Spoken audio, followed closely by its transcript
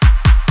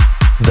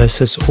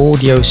This is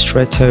Audio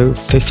Stretto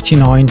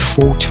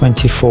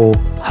 59424.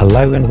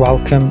 Hello and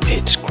welcome,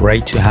 it's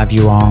great to have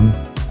you on.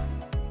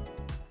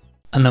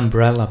 An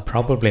umbrella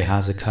probably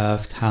has a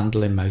curved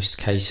handle in most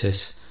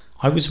cases.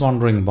 I was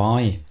wondering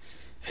why.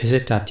 Is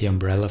it that the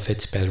umbrella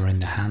fits better in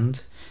the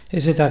hand?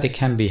 Is it that it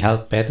can be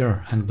held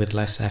better and with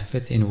less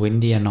effort in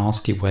windy and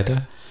nasty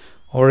weather?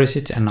 Or is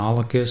it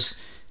analogous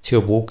to a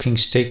walking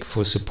stick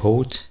for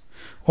support?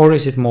 Or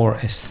is it more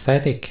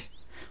aesthetic?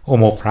 Or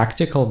more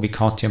practical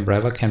because the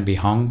umbrella can be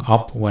hung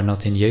up when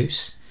not in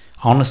use?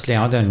 Honestly,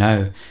 I don't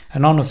know,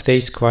 and none of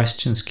these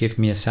questions give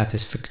me a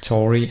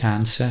satisfactory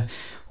answer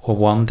or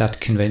one that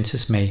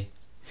convinces me.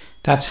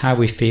 That's how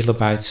we feel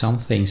about some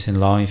things in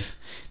life.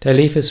 They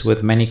leave us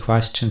with many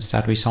questions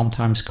that we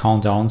sometimes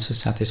can't answer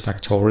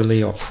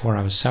satisfactorily or for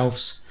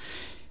ourselves.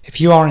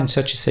 If you are in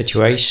such a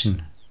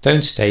situation,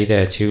 don't stay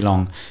there too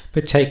long,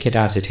 but take it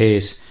as it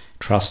is,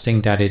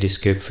 trusting that it is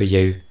good for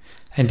you.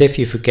 And if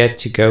you forget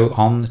to go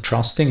on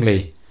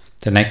trustingly,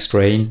 the next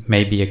rain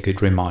may be a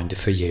good reminder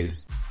for you.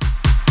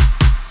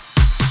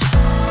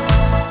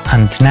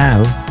 And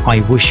now,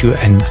 I wish you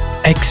an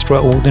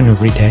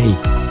extraordinary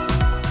day.